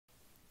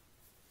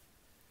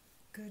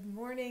Good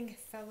morning,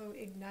 fellow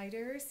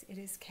Igniters. It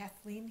is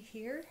Kathleen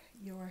here,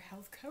 your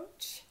health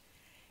coach,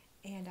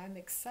 and I'm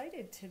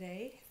excited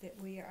today that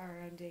we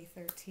are on day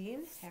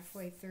 13,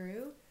 halfway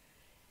through,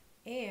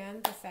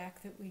 and the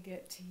fact that we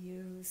get to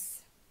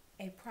use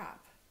a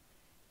prop,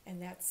 and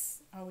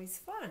that's always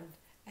fun.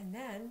 And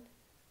then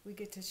we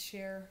get to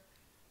share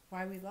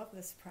why we love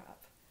this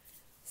prop.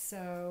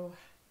 So,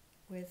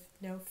 with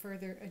no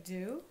further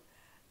ado,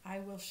 I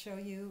will show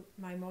you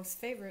my most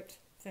favorite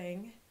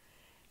thing.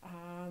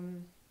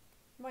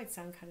 Might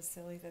sound kind of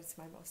silly that it's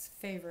my most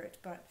favorite,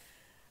 but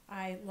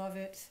I love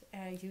it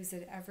and I use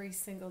it every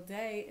single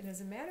day. And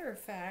as a matter of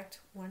fact,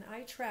 when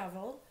I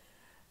travel,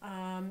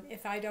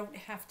 if I don't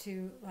have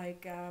to,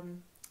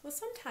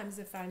 sometimes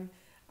if I'm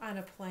on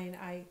a plane,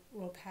 I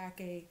will pack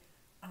a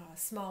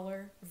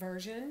smaller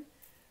version.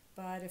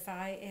 But if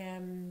I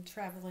am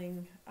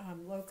traveling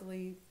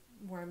locally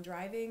where I'm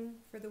driving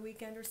for the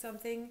weekend or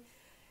something,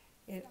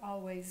 it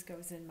always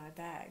goes in my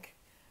bag.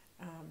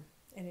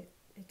 And it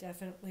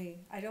definitely,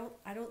 I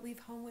don't leave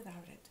home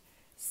without it.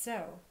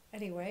 So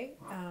anyway,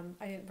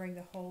 I didn't bring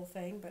the whole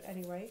thing, but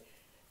anyway,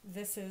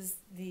 this is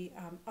the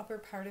upper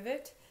part of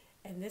it,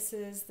 and this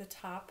is the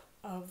top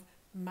of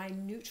my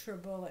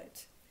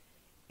NutriBullet.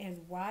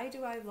 And why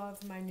do I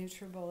love my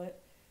NutriBullet?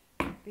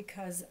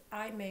 Because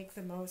I make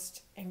the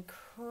most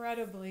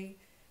incredibly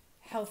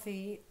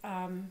healthy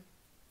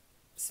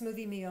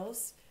smoothie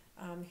meals.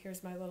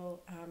 Here's my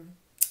little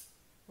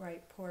where I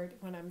pour it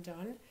when I'm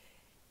done.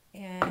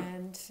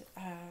 And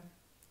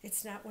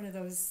it's not one of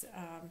those,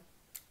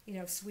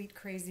 sweet,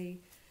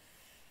 crazy,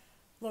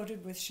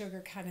 loaded with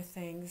sugar kind of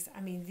things. I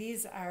mean,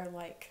 these are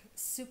like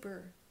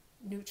super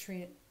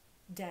nutrient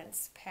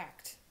dense,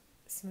 packed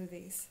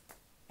smoothies,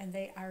 and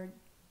they are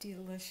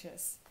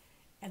delicious.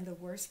 And the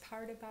worst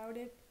part about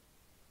it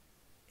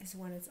is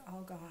when it's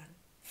all gone.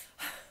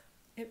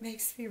 It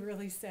makes me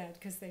really sad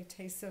because they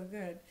taste so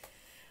good.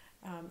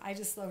 I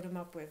just load them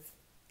up with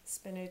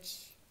spinach,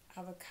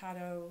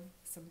 avocado,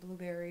 some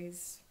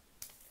blueberries.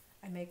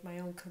 I make my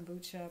own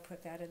kombucha,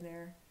 put that in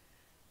there.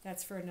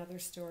 That's for another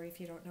story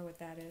if you don't know what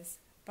that is.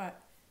 But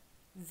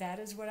that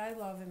is what I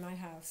love in my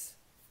house,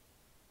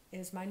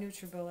 is my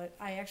NutriBullet.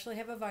 I actually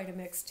have a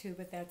Vitamix too,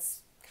 but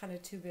that's kind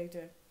of too big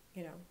to,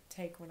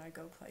 take when I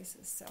go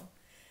places. So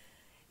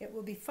it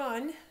will be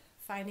fun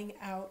finding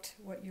out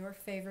what your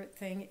favorite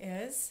thing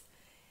is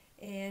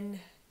in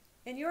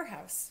your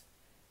house.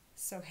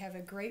 So have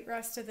a great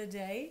rest of the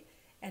day.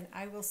 And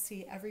I will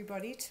see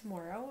everybody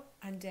tomorrow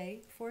on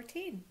day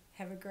 14.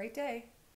 Have a great day.